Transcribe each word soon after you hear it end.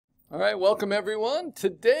All right, welcome everyone.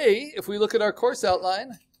 Today, if we look at our course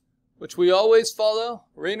outline, which we always follow,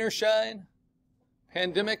 rain or shine,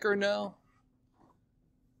 pandemic or no,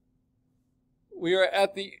 we are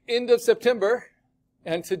at the end of September,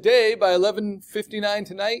 and today, by 11:59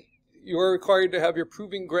 tonight, you are required to have your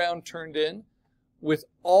proving ground turned in with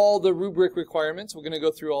all the rubric requirements. We're going to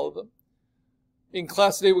go through all of them. In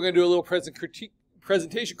class today, we're going to do a little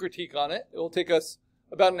presentation critique on it. It will take us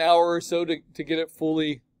about an hour or so to get it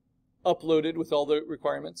fully uploaded with all the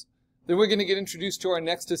requirements. Then we're going to get introduced to our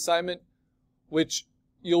next assignment, which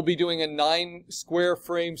you'll be doing a 9 square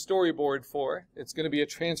frame storyboard for. It's going to be a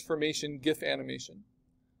transformation GIF animation.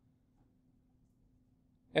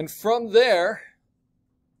 And from there,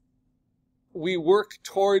 we work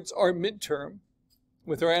towards our midterm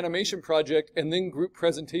with our animation project and then group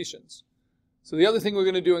presentations. So the other thing we're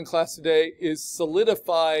going to do in class today is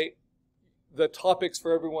solidify the topics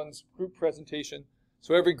for everyone's group presentation.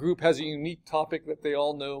 So every group has a unique topic that they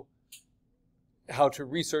all know how to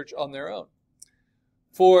research on their own.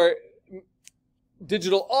 For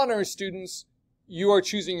digital honors students, you are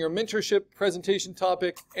choosing your mentorship presentation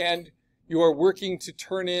topic and you are working to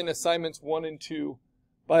turn in assignments 1 and 2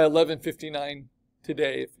 by 11:59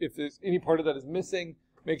 today. If there's any part of that is missing,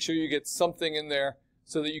 make sure you get something in there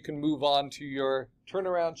so that you can move on to your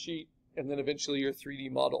turnaround sheet and then eventually your 3D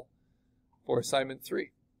model for assignment 3.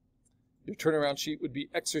 Your turnaround sheet would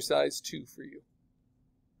be exercise 2 for you.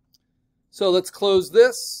 So let's close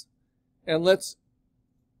this and let's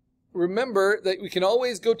remember that we can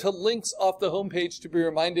always go to links off the homepage to be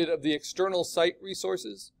reminded of the external site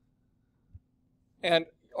resources. And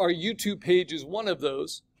our YouTube page is one of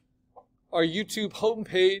those. Our YouTube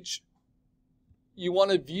homepage, you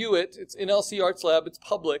want to view it. It's NLC Arts Lab. It's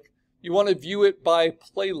public. You want to view it by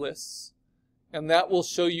playlists, and that will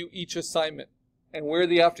show you each assignment. And we're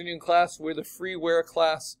the afternoon class. We're the freeware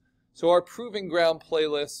class. So our Proving Ground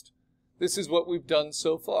playlist, this is what we've done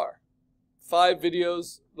so far. 5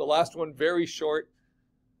 videos, the last one very short,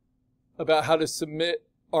 about how to submit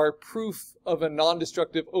our proof of a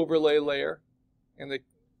non-destructive overlay layer. And they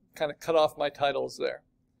kind of cut off my titles there.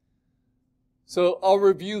 So I'll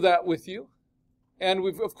review that with you. And we,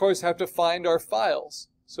 of course, have to find our files.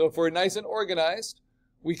 So if we're nice and organized,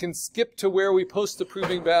 we can skip to where we post the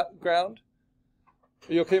Proving Ground.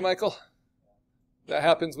 Are you okay, Michael? That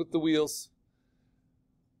happens with the wheels.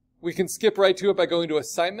 We can skip right to it by going to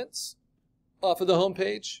Assignments off of the home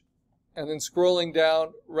page and then scrolling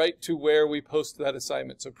down right to where we post that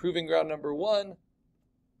assignment. So Proving Ground number 1,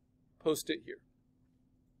 post it here.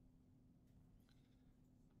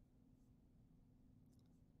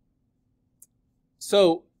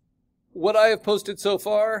 So what I have posted so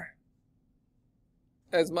far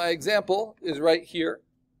as my example is right here.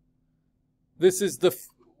 This is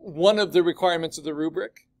one of the requirements of the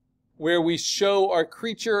rubric, where we show our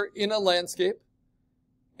creature in a landscape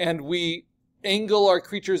and we angle our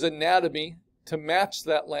creature's anatomy to match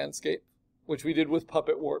that landscape, which we did with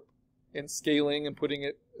Puppet Warp and scaling and putting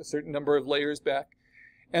it a certain number of layers back.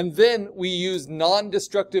 And then we use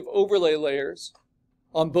non-destructive overlay layers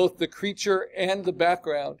on both the creature and the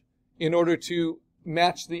background in order to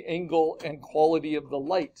match the angle and quality of the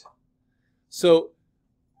light. So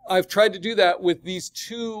I've tried to do that with these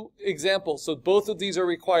 2 examples. So both of these are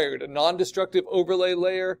required. A non-destructive overlay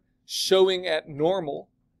layer showing at normal,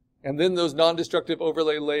 and then those non-destructive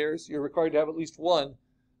overlay layers, you're required to have at least one,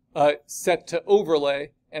 set to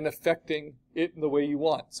overlay and affecting it in the way you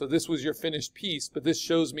want. So this was your finished piece, but this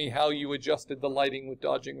shows me how you adjusted the lighting with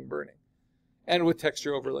dodging and burning and with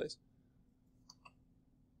texture overlays.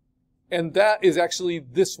 And that is actually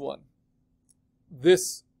this one.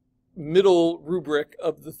 This middle rubric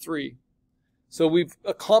of the 3. So we've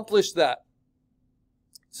accomplished that.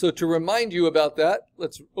 So to remind you about that,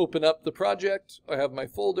 let's open up the project. I have my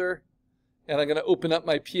folder and I'm going to open up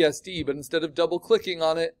my PSD, but instead of double clicking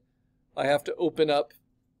on it, I have to open up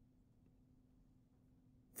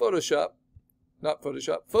Photoshop, not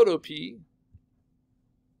Photoshop, Photop,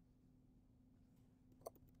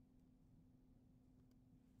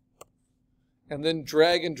 and then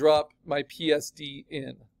drag and drop my PSD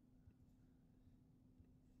in.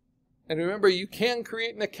 And remember, you can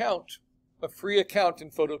create an account, a free account in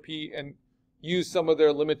Photop, and use some of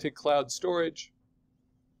their limited cloud storage.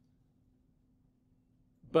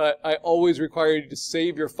 But I always require you to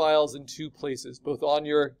save your files in 2 places, both on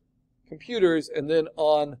your computers and then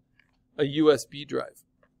on a USB drive.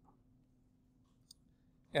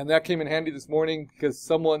 And that came in handy this morning because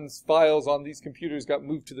someone's files on these computers got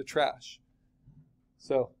moved to the trash.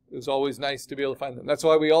 So it was always nice to be able to find them. That's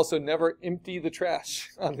why we also never empty the trash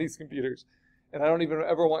on these computers. And I don't even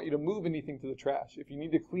ever want you to move anything to the trash. If you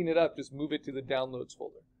need to clean it up, just move it to the downloads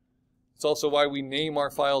folder. It's also why we name our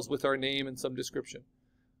files with our name and some description.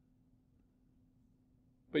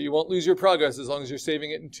 But you won't lose your progress as long as you're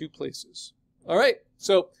saving it in 2 places. All right,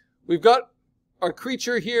 so we've got our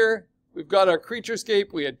creature here. We've got our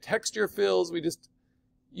creaturescape. We had texture fills. We just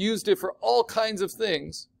used it for all kinds of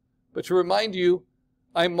things. But to remind you,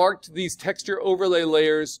 I marked these texture overlay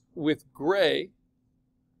layers with gray.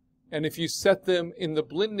 And if you set them in the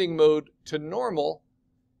blending mode to normal,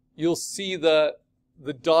 you'll see the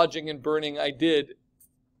dodging and burning I did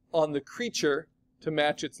on the creature to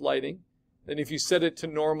match its lighting. Then if you set it to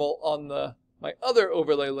normal on my other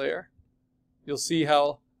overlay layer, you'll see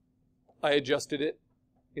how I adjusted it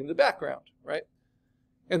in the background, right?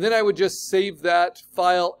 And then I would just save that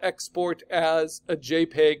file, export as a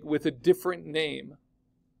JPEG with a different name.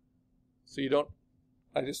 So you don't,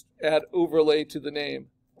 I just add overlay to the name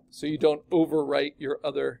so you don't overwrite your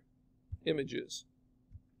other images.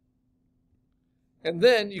 And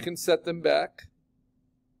then you can set them back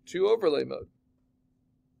to overlay mode.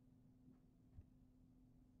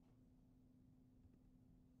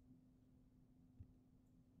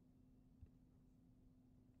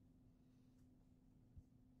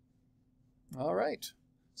 All right.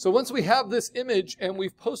 So once we have this image and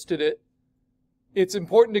we've posted it, it's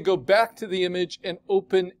important to go back to the image and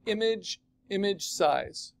open image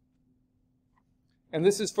size. And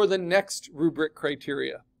this is for the next rubric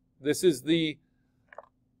criteria. This is the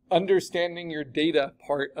understanding your data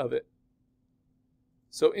part of it.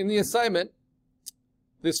 So in the assignment,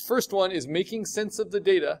 this first one is making sense of the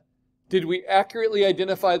data. Did we accurately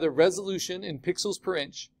identify the resolution in pixels per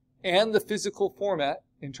inch and the physical format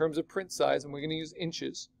in terms of print size, and we're going to use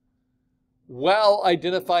inches, while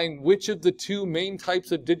identifying which of the 2 main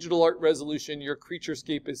types of digital art resolution your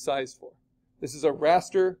creaturescape is sized for? This is a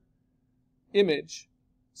raster image,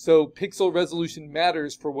 so pixel resolution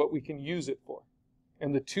matters for what we can use it for.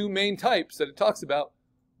 And the 2 main types that it talks about,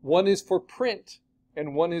 one is for print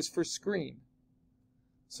and one is for screen.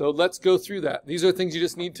 So let's go through that. These are things you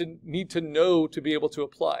just need to know to be able to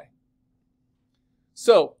apply.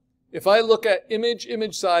 So if I look at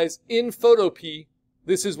image size in Photopea,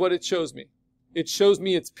 this is what it shows me. It shows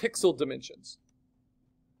me its pixel dimensions.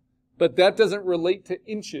 But that doesn't relate to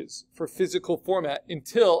inches for physical format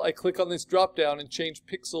until I click on this drop down and change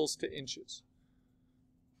pixels to inches.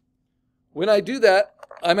 When I do that,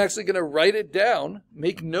 I'm actually going to write it down,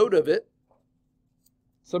 make note of it.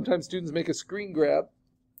 Sometimes students make a screen grab.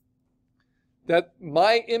 That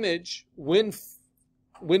my image, when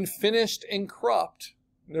finished and cropped,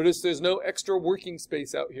 notice there's no extra working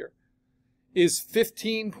space out here, is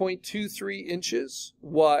 15.23 inches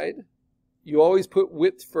wide. You always put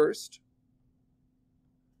width first.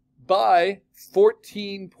 By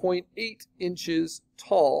 14.8 inches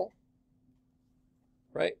tall,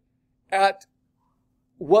 right? At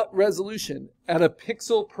what resolution? At a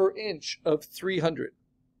pixel per inch of 300.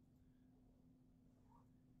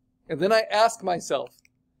 And then I ask myself,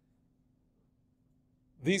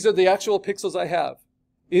 these are the actual pixels I have.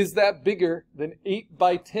 Is that bigger than 8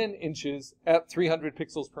 by 10 inches at 300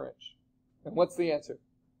 pixels per inch? And what's the answer?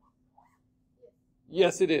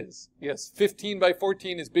 Yes, it is. Yes, 15 by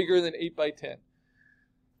 14 is bigger than 8 by 10.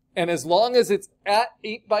 And as long as it's at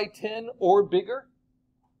 8 by 10 or bigger,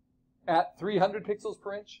 at 300 pixels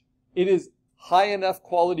per inch, it is high enough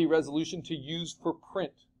quality resolution to use for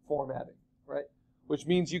print formatting, right? Which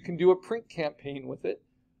means you can do a print campaign with it,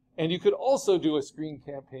 and you could also do a screen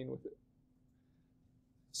campaign with it.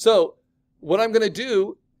 So what I'm going to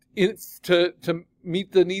do to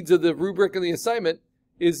meet the needs of the rubric and the assignment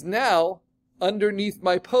is now, underneath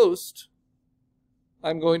my post,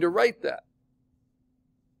 I'm going to write that.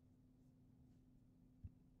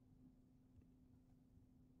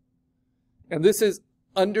 And this is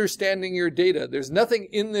understanding your data. There's nothing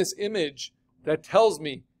in this image that tells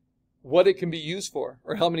me what it can be used for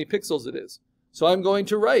or how many pixels it is. So I'm going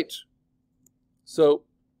to write. So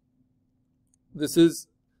this is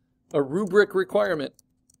a rubric requirement.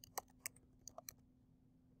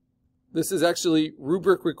 This is actually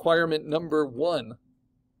rubric requirement number 1.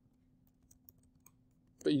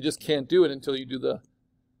 But you just can't do it until you do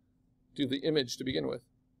the image to begin with.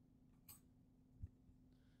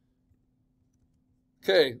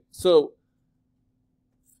 Okay, so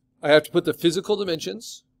I have to put the physical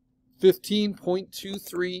dimensions,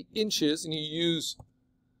 15.23 inches, and you use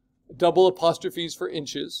double apostrophes for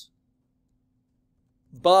inches,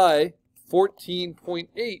 by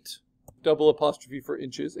 14.8 double apostrophe for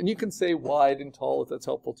inches, and you can say wide and tall if that's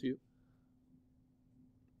helpful to you.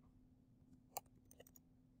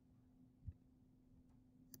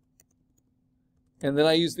 And then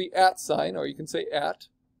I use the @ sign, or you can say @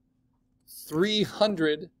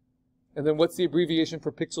 300, and then what's the abbreviation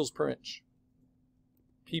for pixels per inch?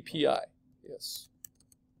 PPI, yes.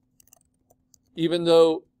 Even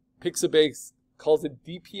though Pixabay calls it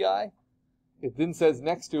DPI, it then says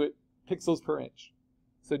next to it pixels per inch.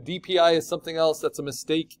 So DPI is something else. That's a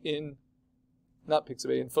mistake in, not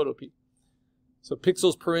Pixabay, in Photopea. So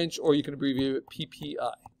pixels per inch, or you can abbreviate it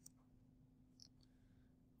PPI.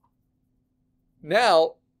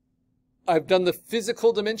 Now, I've done the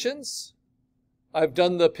physical dimensions. I've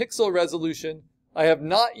done the pixel resolution. I have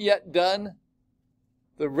not yet done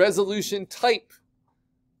the resolution type.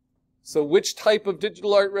 So which type of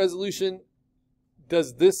digital art resolution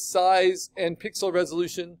does this size and pixel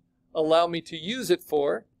resolution allow me to use it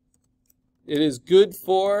for? It is good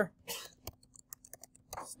for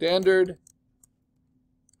standard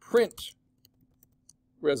print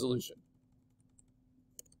resolution.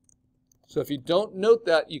 So if you don't note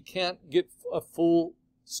that, you can't get a full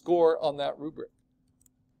score on that rubric.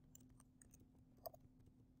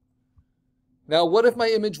 Now, what if my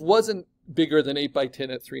image wasn't bigger than 8 by 10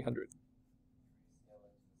 at 300?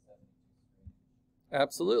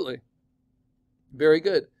 Absolutely. Very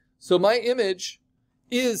good. So my image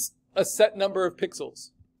is a set number of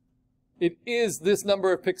pixels. It is this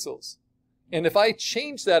number of pixels. And if I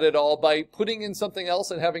change that at all by putting in something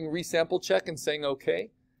else and having resample check and saying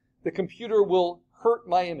OK, the computer will hurt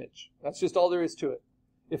my image. That's just all there is to it.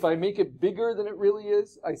 If I make it bigger than it really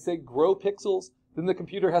is, I say grow pixels, then the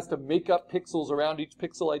computer has to make up pixels around each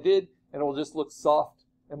pixel I did, and it will just look soft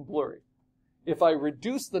and blurry. If I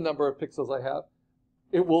reduce the number of pixels I have,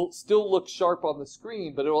 it will still look sharp on the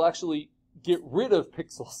screen, but it will actually get rid of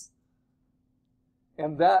pixels.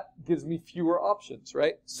 And that gives me fewer options,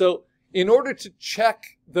 right? So in order to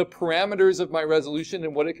check the parameters of my resolution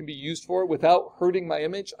and what it can be used for without hurting my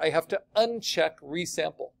image, I have to uncheck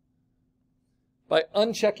resample. By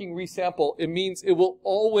unchecking resample, it means it will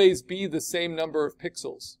always be the same number of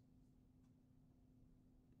pixels,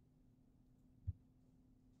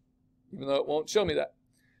 even though it won't show me that.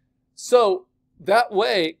 So that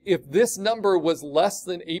way, if this number was less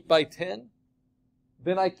than 8 by 10,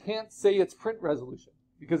 then I can't say it's print resolution.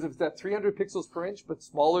 Because if it's at 300 pixels per inch, but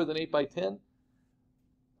smaller than 8 by 10,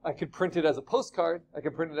 I could print it as a postcard, I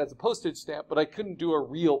could print it as a postage stamp, but I couldn't do a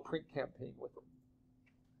real print campaign with them.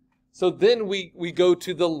 So then we go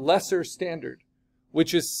to the lesser standard,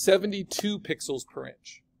 which is 72 pixels per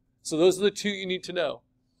inch. So those are the two you need to know.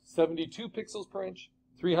 72 pixels per inch,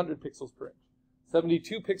 300 pixels per inch.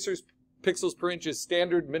 72 pixels per inch is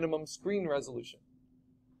standard minimum screen resolution.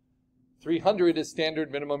 300 is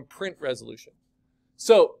standard minimum print resolution.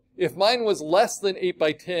 So if mine was less than 8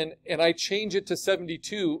 by 10 and I change it to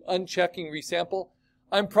 72, unchecking resample,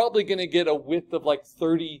 I'm probably going to get a width of like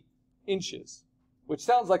 30 inches, which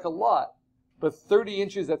sounds like a lot, but 30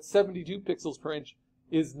 inches at 72 pixels per inch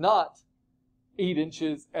is not 8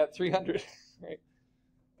 inches at 300, right?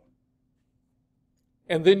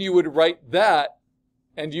 And then you would write that,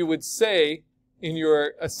 and you would say in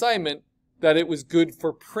your assignment that it was good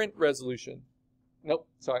for print resolution. Nope,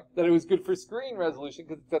 sorry, that it was good for screen resolution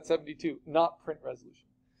because it's at 72, not print resolution.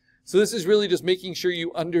 So this is really just making sure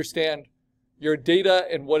you understand your data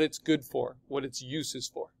and what it's good for, what its use is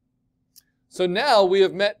for. So now we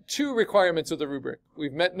have met two requirements of the rubric.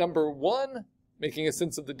 We've met number 1, making a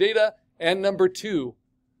sense of the data, and number 2,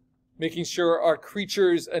 making sure our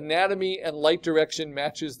creature's anatomy and light direction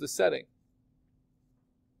matches the setting.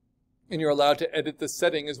 And you're allowed to edit the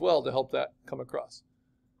setting as well to help that come across.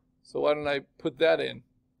 So why don't I put that in?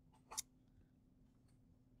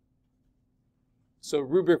 So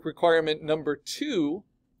rubric requirement number 2,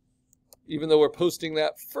 even though we're posting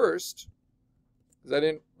that first, because I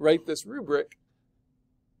didn't write this rubric,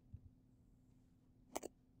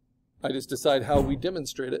 I just decide how we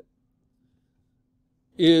demonstrate it,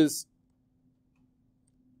 is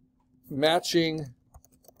matching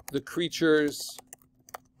the creature's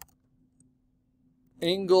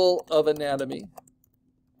angle of anatomy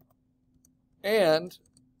and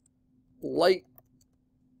light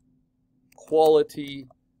quality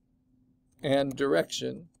and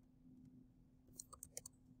direction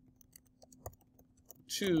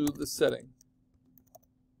to the setting.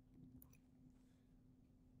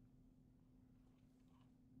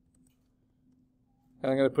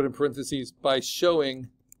 And I'm going to put in parentheses by showing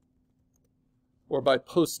or by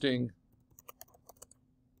posting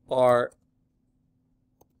our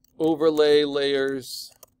overlay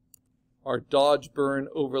layers, our dodge burn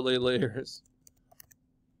overlay layers.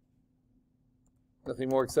 Nothing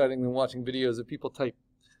more exciting than watching videos of people type.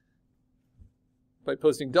 By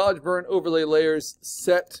posting dodge burn overlay layers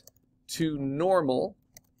set to normal,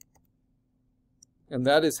 and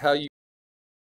that is how you